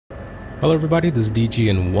Hello everybody, this is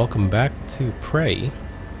DG and welcome back to Prey.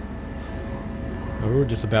 We're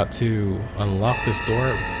just about to unlock this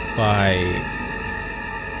door by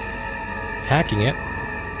hacking it.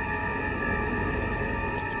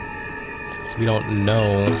 So we don't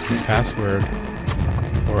know the password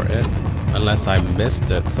for it unless I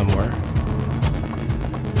missed it somewhere.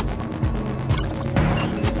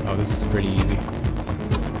 Oh, this is pretty easy.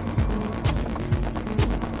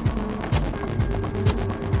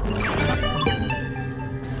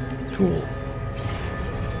 Cool.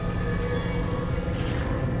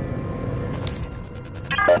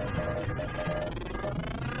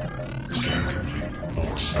 Scan complete.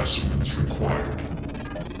 More specimens required.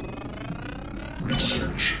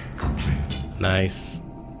 Research complete. Nice.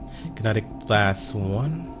 Kinetic Blast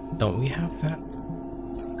 1. Don't we have that?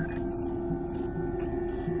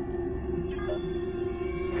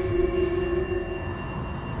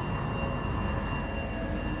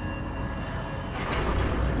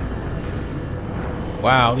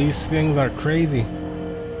 Wow, these things are crazy.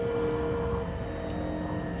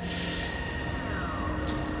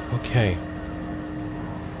 Okay.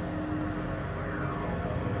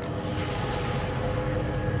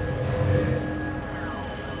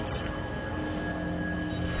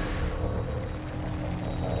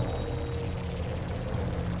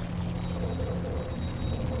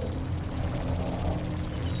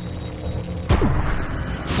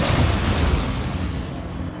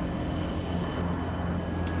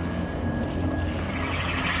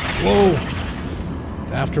 Whoa!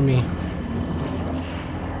 It's after me.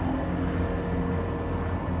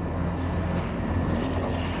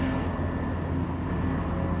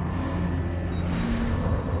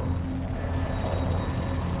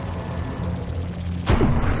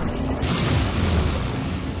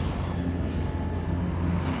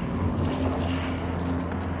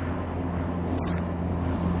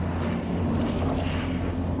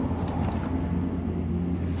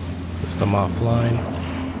 System offline.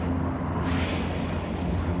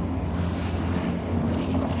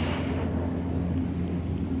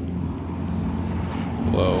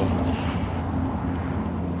 Whoa.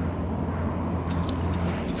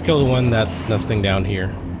 Let's kill the one that's nesting down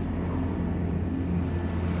here.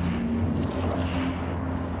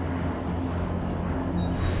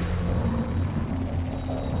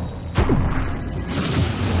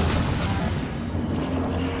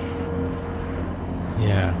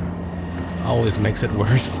 Yeah. Always makes it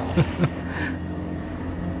worse.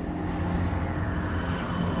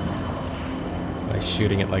 By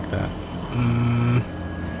shooting it like that.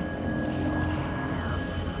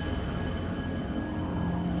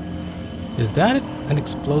 Is that an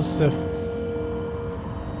explosive? I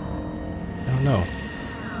don't know.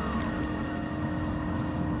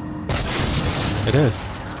 It is.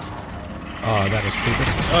 Oh, that was stupid.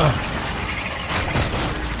 Ugh.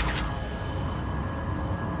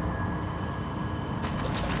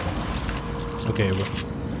 Okay,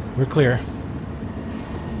 we're clear.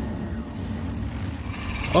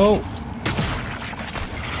 Oh!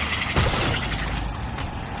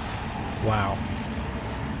 Wow.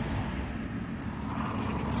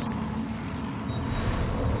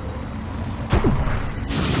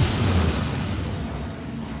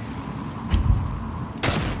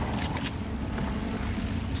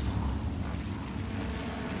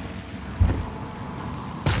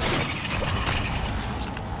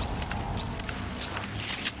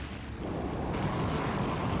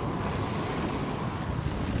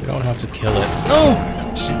 We don't have to kill it.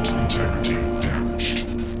 No! Suit integrity damaged.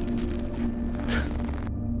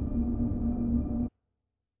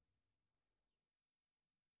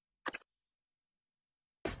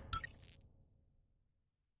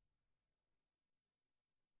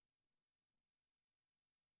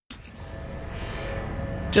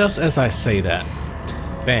 Just as I say that,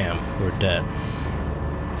 bam, we're dead.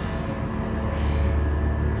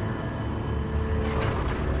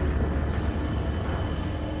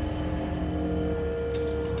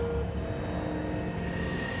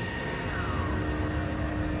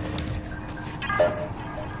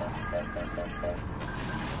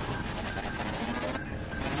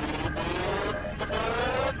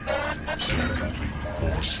 Scan complete.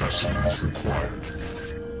 More specimens required.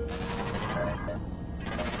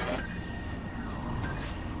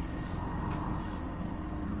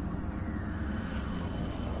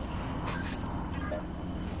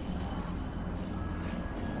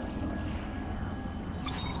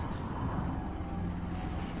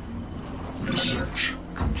 Research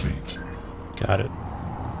complete. Got it.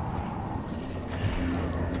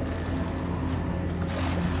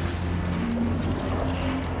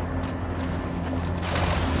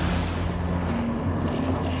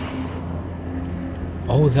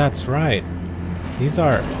 Oh, that's right. These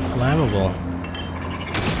are flammable.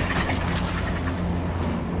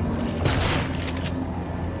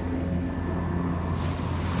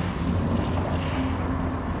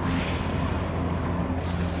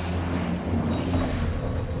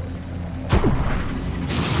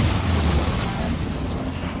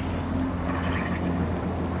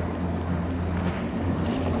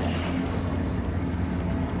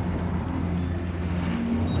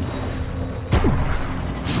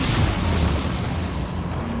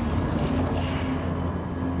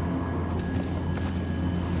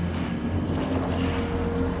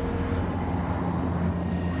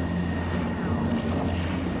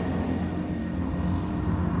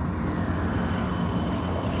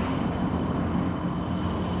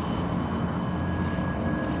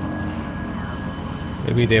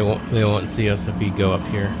 Maybe they won't see us if we go up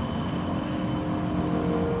here.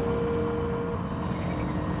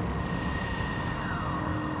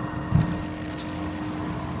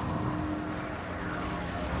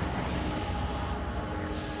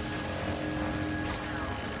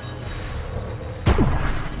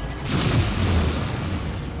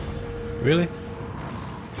 Really?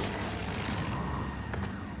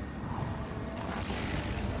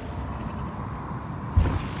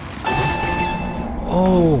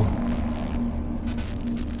 Oh!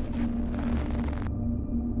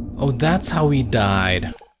 Oh, that's how he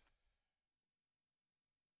died.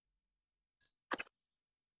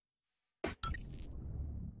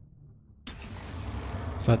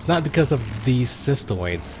 So it's not because of the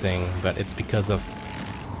cystoids thing, but it's because of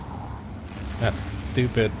that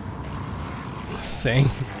stupid thing.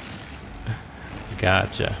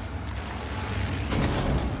 Gotcha.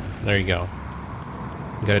 There you go.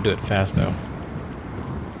 You gotta do it fast though.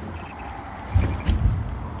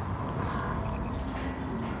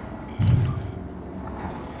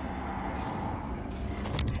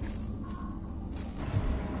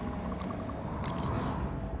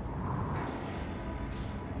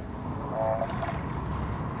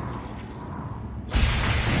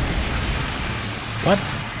 What?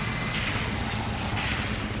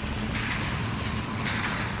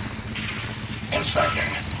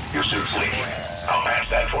 Inspecting. Your suit's leaking. I'll patch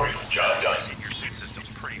that for you. Job done. Your suit system's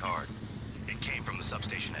pretty hard. It came from the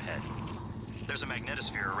substation ahead. There's a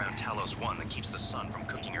magnetosphere around Talos 1 that keeps the sun from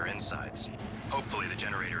cooking your insides. Hopefully the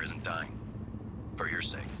generator isn't dying. For your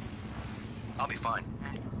sake. I'll be fine.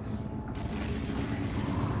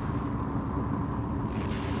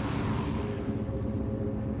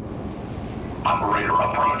 Operator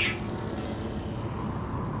approach.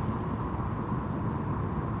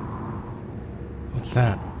 What's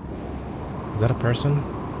that? Is that a person?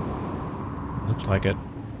 Looks like it.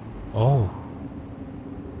 Oh.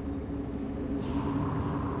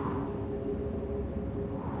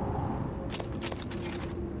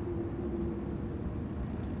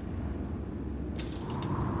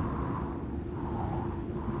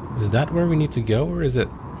 Is that where we need to go, or is it...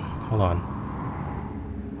 Hold on.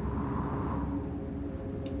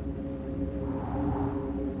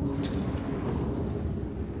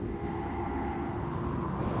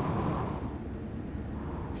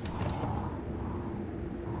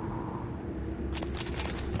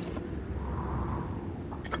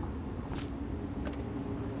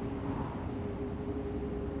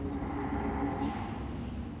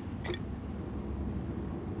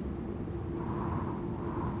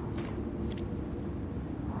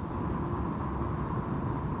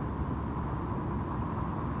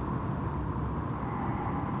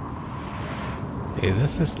 Hey,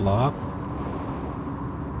 this is locked.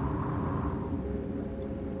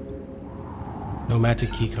 No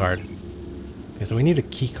magic key card. Okay, so we need a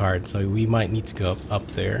key card, so we might need to go up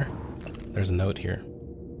there. There's a note here.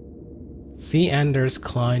 See Anders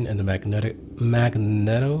Klein in the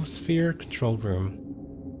Magnetosphere control room.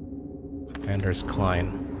 Anders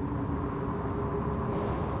Klein.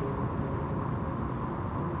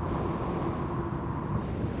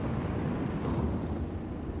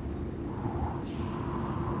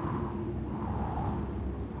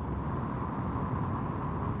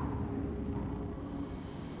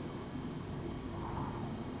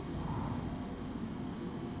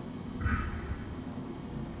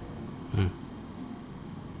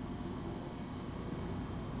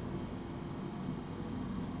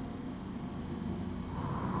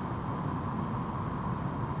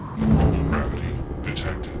 Gravity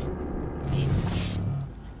detected.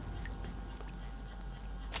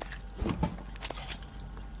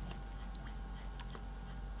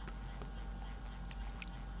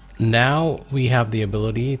 Now we have the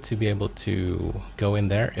ability to be able to go in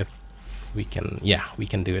there if we can. Yeah, we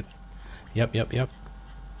can do it. Yep.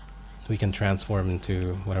 we can transform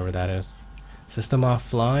into whatever that is. System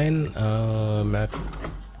offline.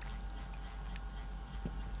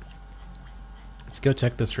 Let's go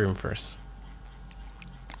check this room first.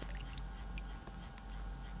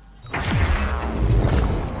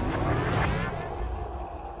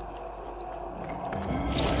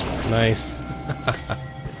 Nice.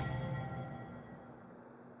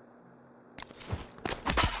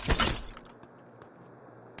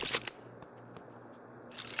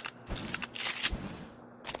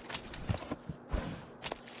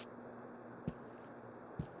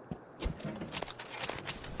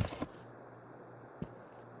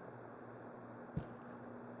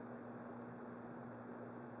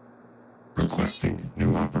 Requesting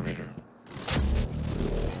new operator.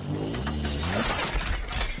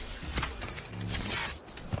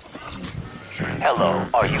 Hello,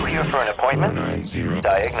 are you here for an appointment? 490.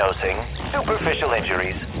 Diagnosing. Superficial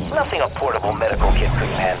injuries. Nothing a portable medical kit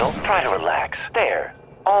couldn't handle. Try to relax. There.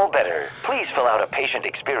 All better. Please fill out a patient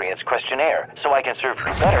experience questionnaire so I can serve you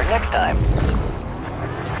better next time.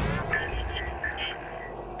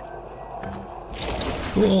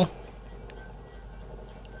 Cool.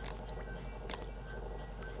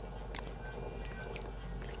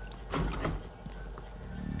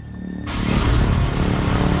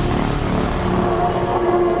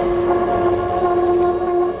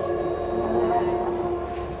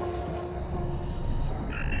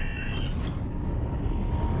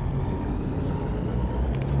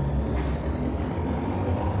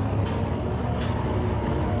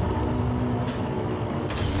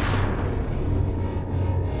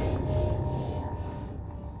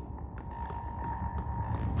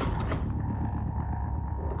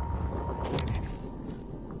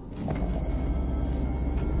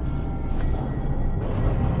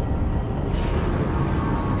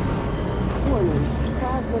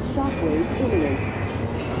 Plasma shockwave imminent.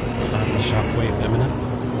 Plasma shockwave imminent.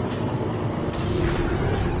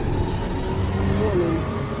 Warning,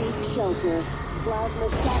 seek shelter. Plasma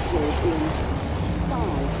shockwave in 5,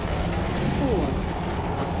 4,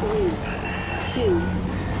 3, 2,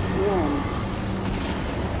 1.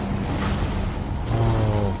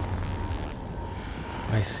 Oh,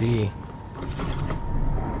 I see.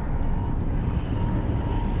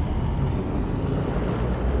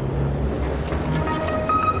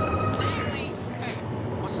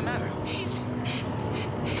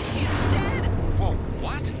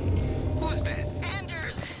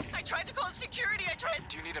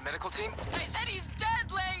 Do you need a medical team? I said he's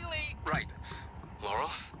dead, Langley! Right. Laurel,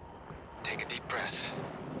 take a deep breath.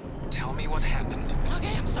 Tell me what happened.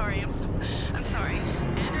 Okay, I'm sorry. I'm sorry.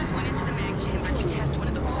 Anders went into the mag chamber to test one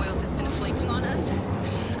of the coils that's been flaking on us.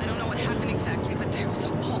 I don't know what happened exactly, but there was a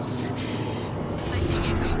pulse. I think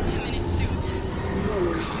it cooked him in his suit.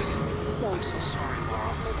 God, I'm so sorry,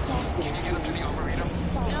 Laurel. Can you get up to the arboretum?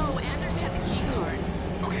 No, Anders has a key card.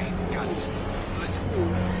 Okay, got it. Listen,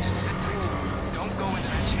 just sit tight. Don't go into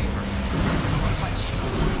that chamber. I'm gonna find key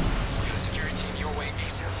codes. Get a security team your way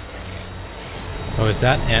ASAP. So is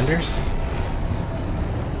that Anders?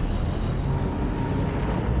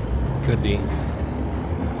 Could be.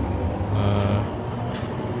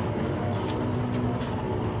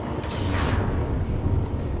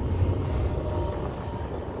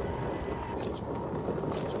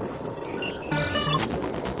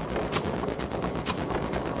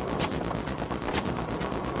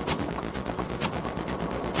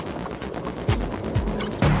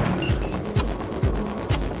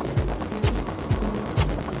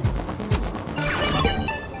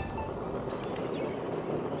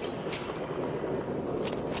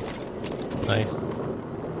 Nice.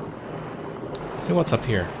 Let's see what's up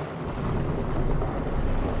here.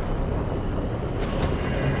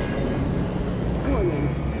 Warning,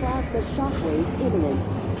 plasma shockwave imminent.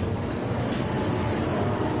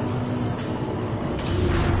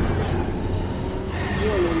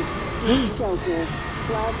 Warning, seek shelter.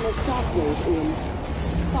 Plasma shockwave in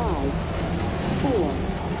 5, 4,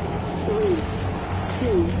 3,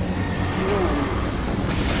 2, 1.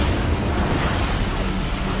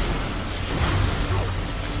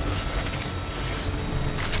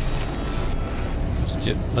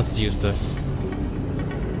 Let's use this.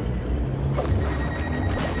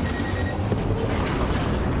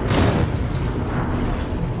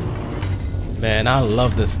 Man, I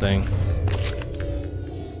love this thing.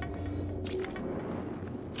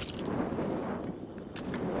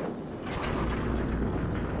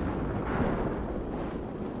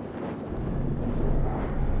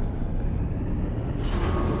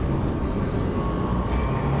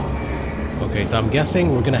 Okay, so I'm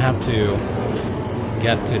guessing we're gonna have to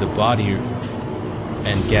get to the body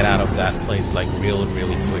and get out of that place like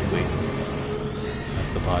really quickly.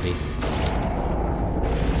 That's the body.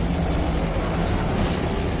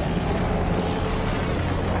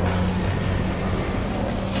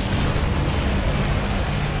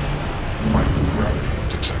 Microgravity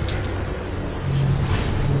detected.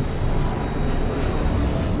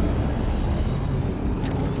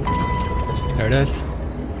 There it is.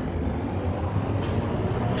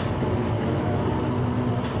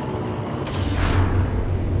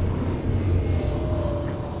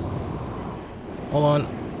 Hold on.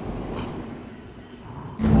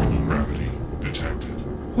 Normal gravity detected.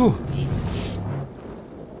 Whew.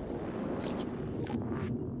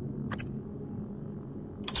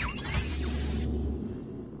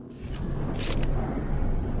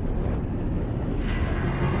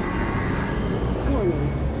 Warning.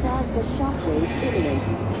 Plasma shockwave imminent.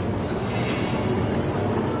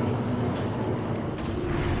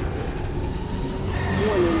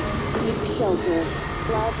 Warning. Seek shelter.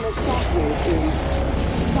 Plasma shockwave in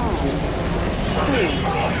 5,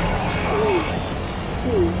 4, 3,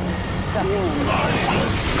 2, 1.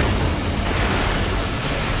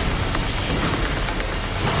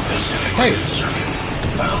 Hey!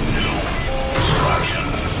 Found new destruction.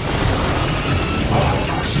 All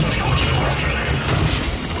procedures activated.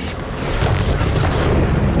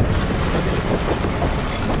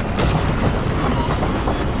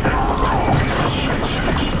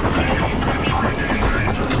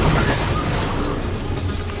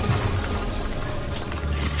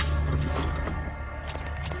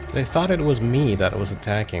 They thought it was me that was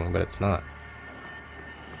attacking, but it's not.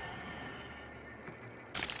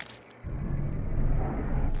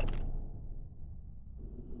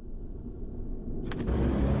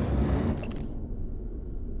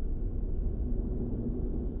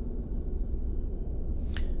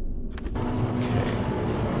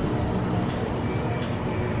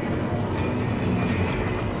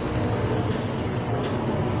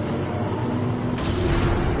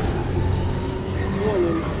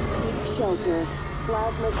 Warning. Seek shelter.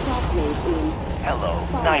 Plasma shockwave in Hello,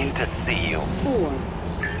 nice to see you. 4,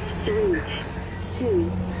 3, 2,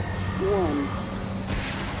 1.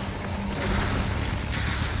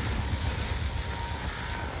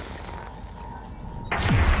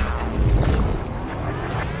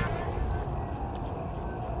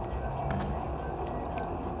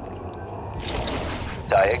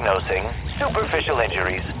 Diagnosing superficial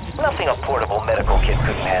injuries. Nothing a portable medical kit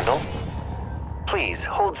couldn't handle. Please,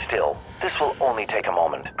 hold still. This will only take a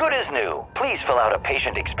moment. Good as new. Please fill out a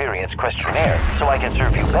patient experience questionnaire so I can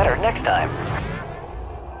serve you better next time.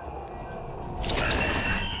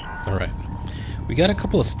 Alright. We got a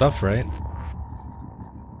couple of stuff, right?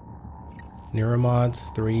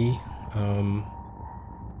 Neuromods, 3. And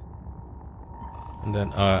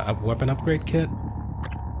then a weapon upgrade kit.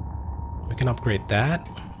 We can upgrade that,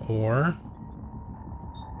 or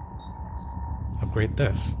upgrade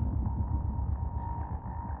this.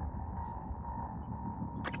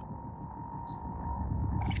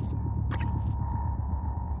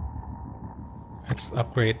 Let's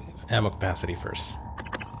upgrade ammo capacity first.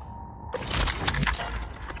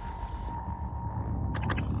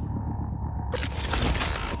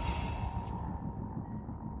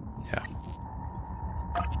 Yeah.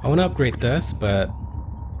 I want to upgrade this, but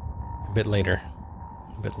a bit later.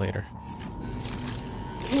 A bit later.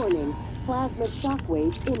 Warning. Plasma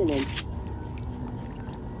shockwave imminent.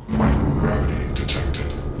 Microgravity detected.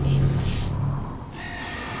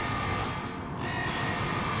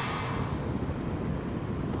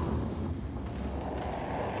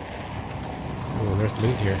 Oh, there's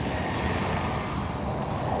loot here.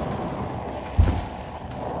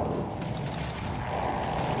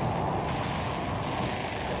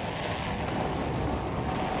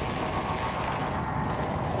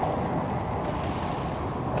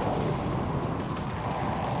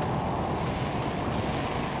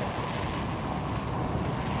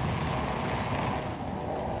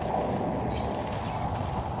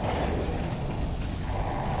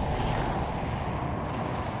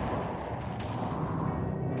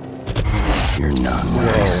 You're not what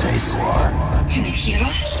I say you are. Can you hear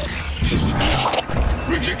us?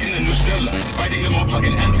 Rejecting the new cell lines, fighting them off like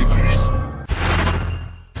an antivirus.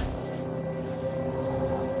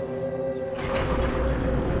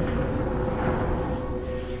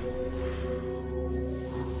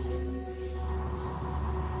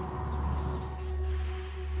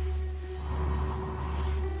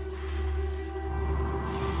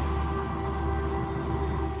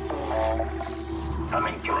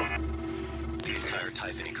 Coming through. The entire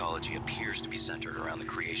type in ecology appears to be centered around the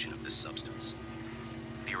creation of this substance.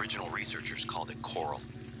 The original researchers called it coral.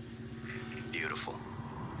 Beautiful.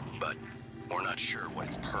 but we're not sure what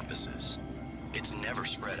its purpose is. It's never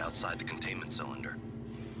spread outside the containment cylinder.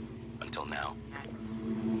 Until now.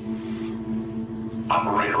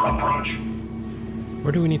 Operator approach.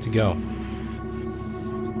 Where do we need to go?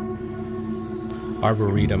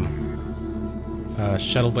 Arboretum.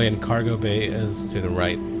 Shuttle bay and cargo bay is to the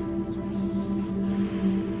right.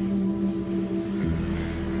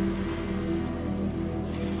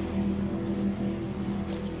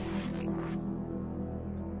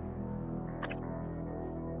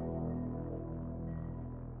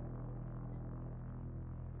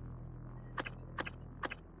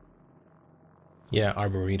 Yeah,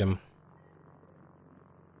 Arboretum.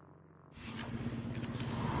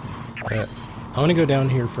 I want to go down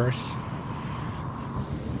here first.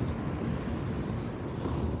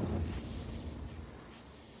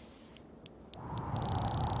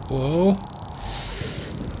 Whoa.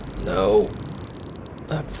 No.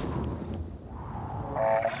 That's...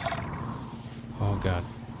 Oh god.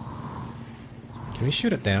 Can we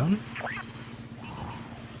shoot it down?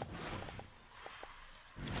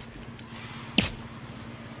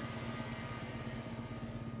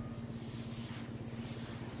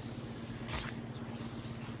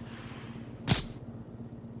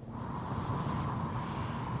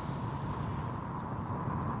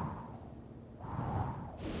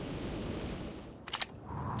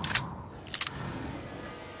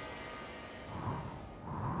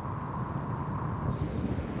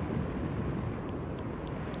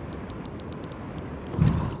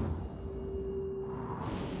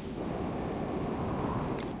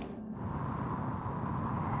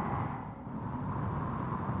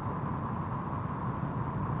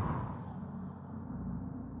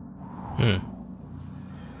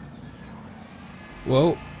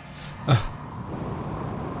 Whoa.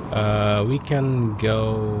 We can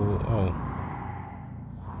go... Oh.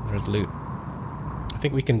 There's loot. I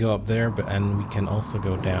think we can go up there, and we can also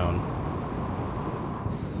go down.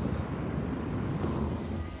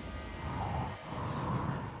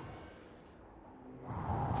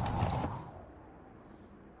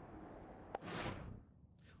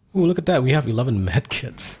 Ooh, look at that. We have 11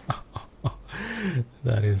 medkits.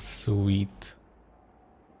 That is sweet.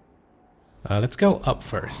 Let's go up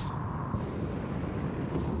first.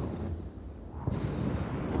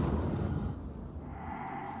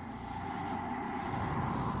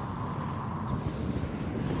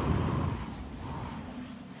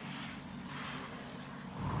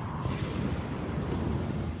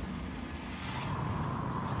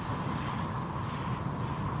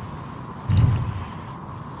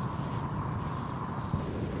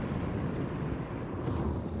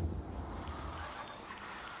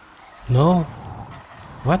 No?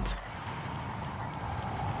 What?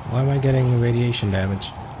 Why am I getting radiation damage?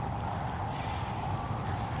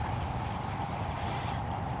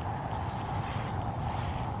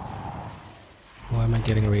 Why am I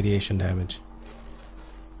getting radiation damage?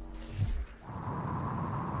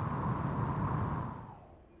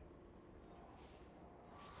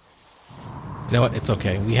 You know what? It's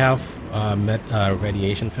okay. We have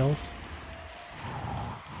radiation pills.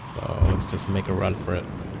 So let's just make a run for it.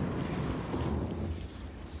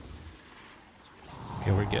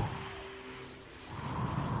 Okay, we're good.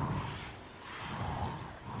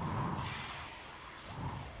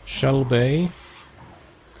 Shuttle bay,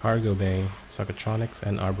 cargo bay, psychotronics,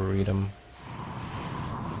 and arboretum.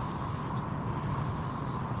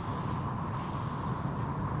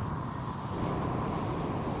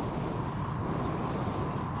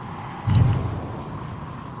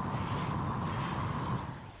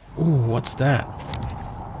 Ooh, what's that?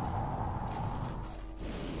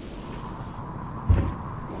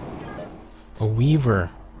 A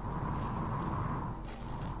weaver.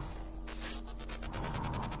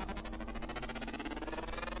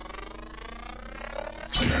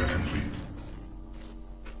 Scan complete.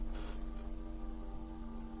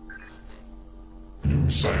 New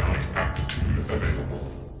psionic aptitude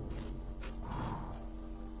available.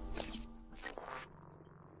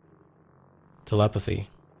 Telepathy.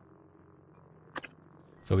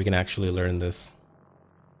 So we can actually learn this.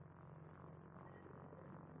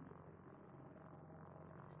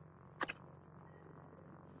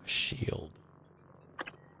 Shield.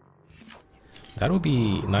 That would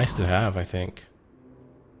be nice to have, I think.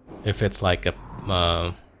 If it's like a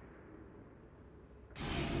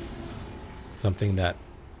something that,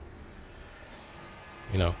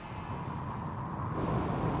 you know.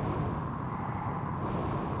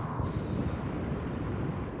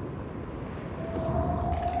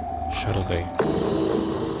 Shuttle bay.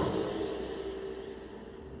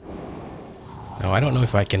 Now I don't know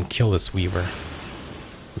if I can kill this weaver.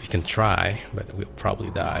 We can try, but we'll probably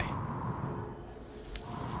die.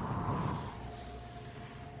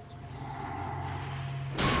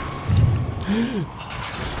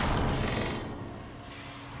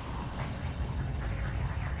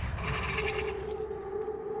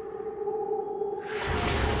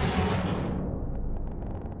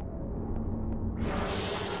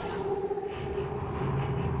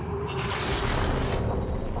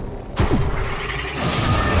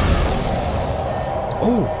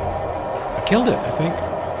 Oh! I killed it, I think.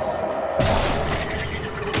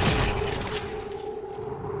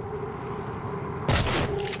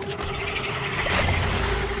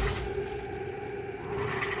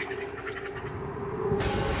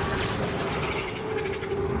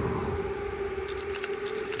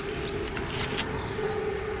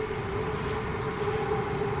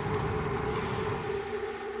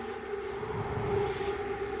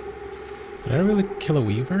 Did I really kill a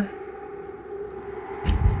weaver?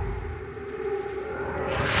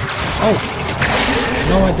 Oh!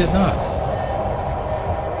 No, I did not.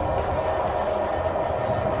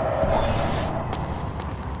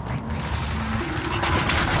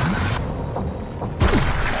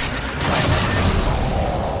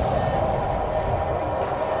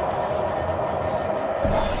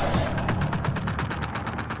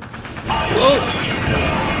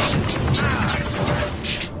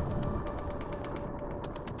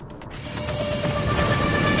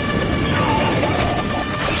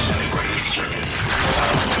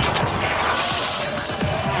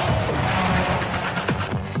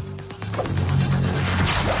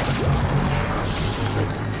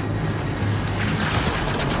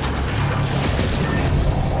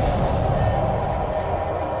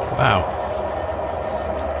 Wow.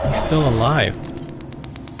 He's still alive.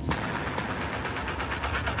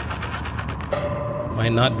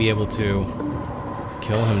 Might not be able to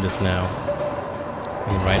kill him just now.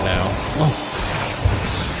 I mean, right now. Oh!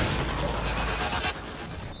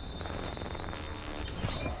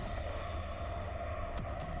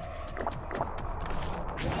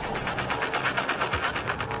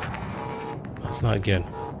 That's not good.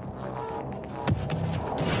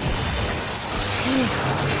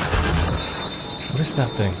 What is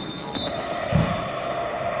that thing?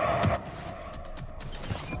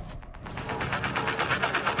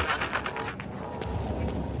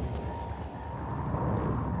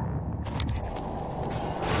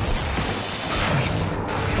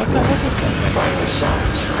 What the heck is that thing? Vital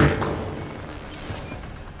signs critical.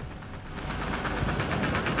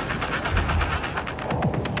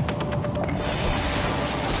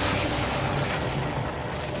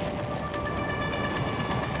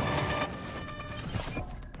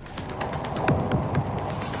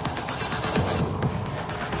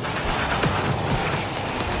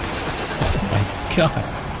 God.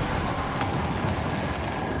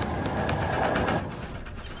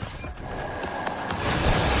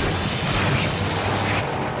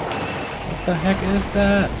 What the heck is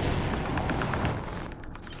that?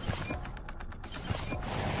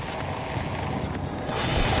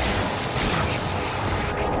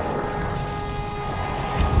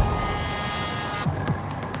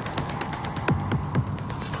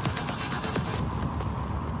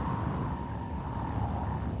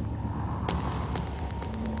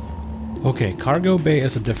 Okay, cargo bay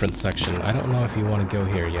is a different section. I don't know if you want to go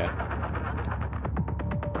here yet.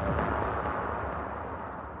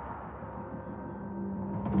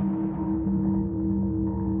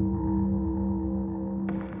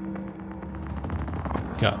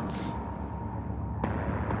 Guts.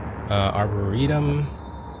 Arboretum,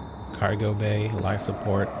 cargo bay, life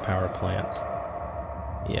support, power plant.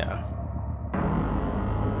 Yeah.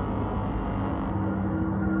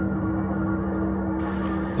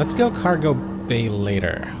 Let's go cargo bay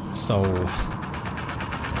later. So,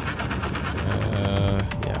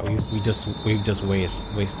 yeah, we've just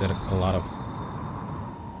wasted a lot of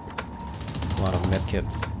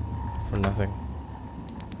medkits for nothing.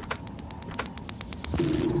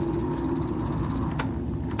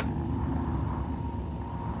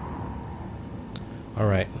 All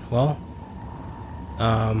right. Well,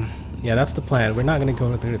 yeah, that's the plan. We're not gonna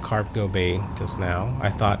go through the cargo bay just now. I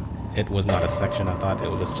thought it was not a section. I thought it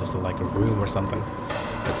was just like a room or something.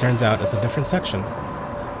 It turns out it's a different section.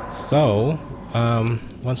 So,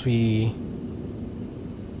 once when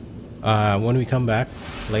we come back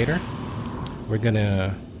later, we're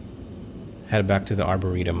gonna head back to the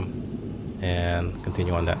Arboretum and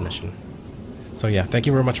continue on that mission. So yeah, thank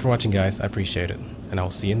you very much for watching, guys. I appreciate it. And I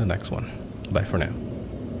will see you in the next one. Bye for now.